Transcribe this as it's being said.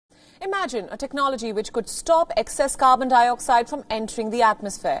Imagine a technology which could stop excess carbon dioxide from entering the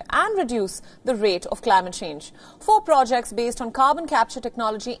atmosphere and reduce the rate of climate change. 4 projects based on carbon capture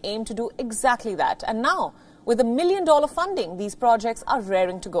technology aim to do exactly that. And now, with $1 million funding, these projects are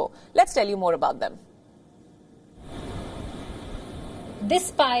raring to go. Let's tell you more about them. This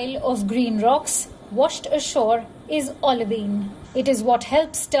pile of green rocks washed ashore is olivine. It is what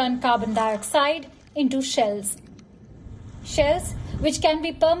helps turn carbon dioxide into shells. Shells which can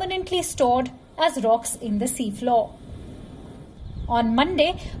be permanently stored as rocks in the seafloor. On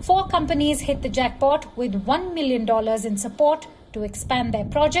Monday, 4 companies hit the jackpot with $1 million in support to expand their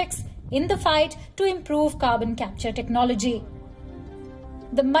projects in the fight to improve carbon capture technology.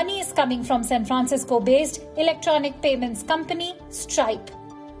 The money is coming from San Francisco-based electronic payments company Stripe.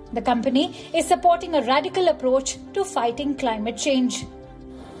 The company is supporting a radical approach to fighting climate change.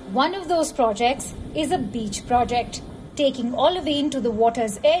 One of those projects is a beach project, taking olivine to the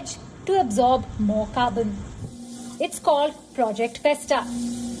water's edge to absorb more carbon. It's called Project Vesta.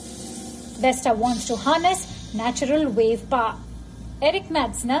 Vesta wants to harness natural wave power. Eric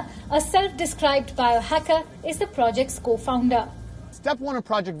Madsner, a self-described biohacker, is the project's co-founder. Step 1 of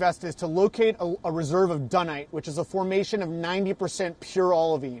Project Vesta is to locate a reserve of dunite, which is a formation of 90% pure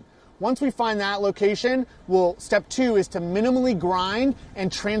olivine. Once we find that location, step 2 is to minimally grind and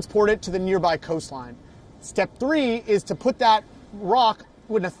transport it to the nearby coastline. Step 3 is to put that rock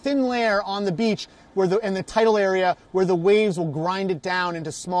with a thin layer on the beach in the tidal area where the waves will grind it down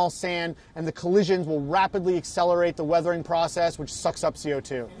into small sand and the collisions will rapidly accelerate the weathering process, which sucks up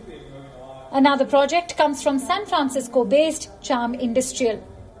CO2. Another project comes from San Francisco-based Charm Industrial.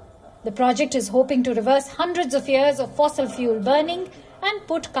 The project is hoping to reverse hundreds of years of fossil fuel burning and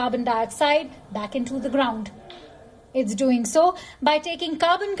put carbon dioxide back into the ground. It's doing so by taking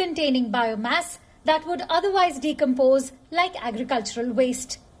carbon-containing biomass that would otherwise decompose like agricultural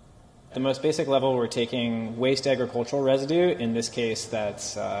waste. At the most basic level, we're taking waste agricultural residue. In this case,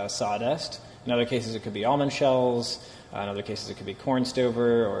 that's sawdust. In other cases, it could be almond shells. In other cases, it could be corn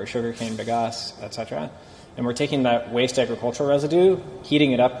stover or sugarcane bagasse, etc. And we're taking that waste agricultural residue,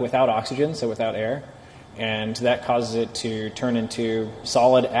 heating it up without oxygen, so without air, and that causes it to turn into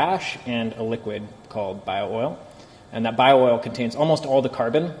solid ash and a liquid called bio-oil. And that bio-oil contains almost all the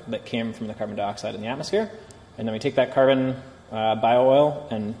carbon that came from the carbon dioxide in the atmosphere. And then we take that carbon bio-oil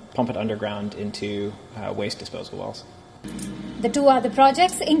and pump it underground into waste disposal wells. The 2 other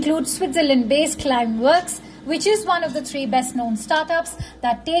projects include Switzerland-based Climeworks, which is one of the 3 best-known startups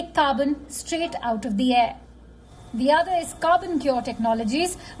that take carbon straight out of the air. The other is Carbon Cure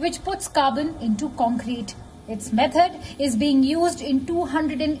Technologies, which puts carbon into concrete. Its method is being used in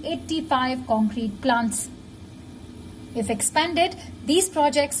 285 concrete plants. If expanded, these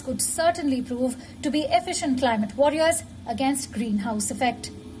projects could certainly prove to be efficient climate warriors against greenhouse effect.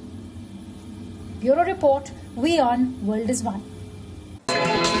 Bureau Report, WION, World is One.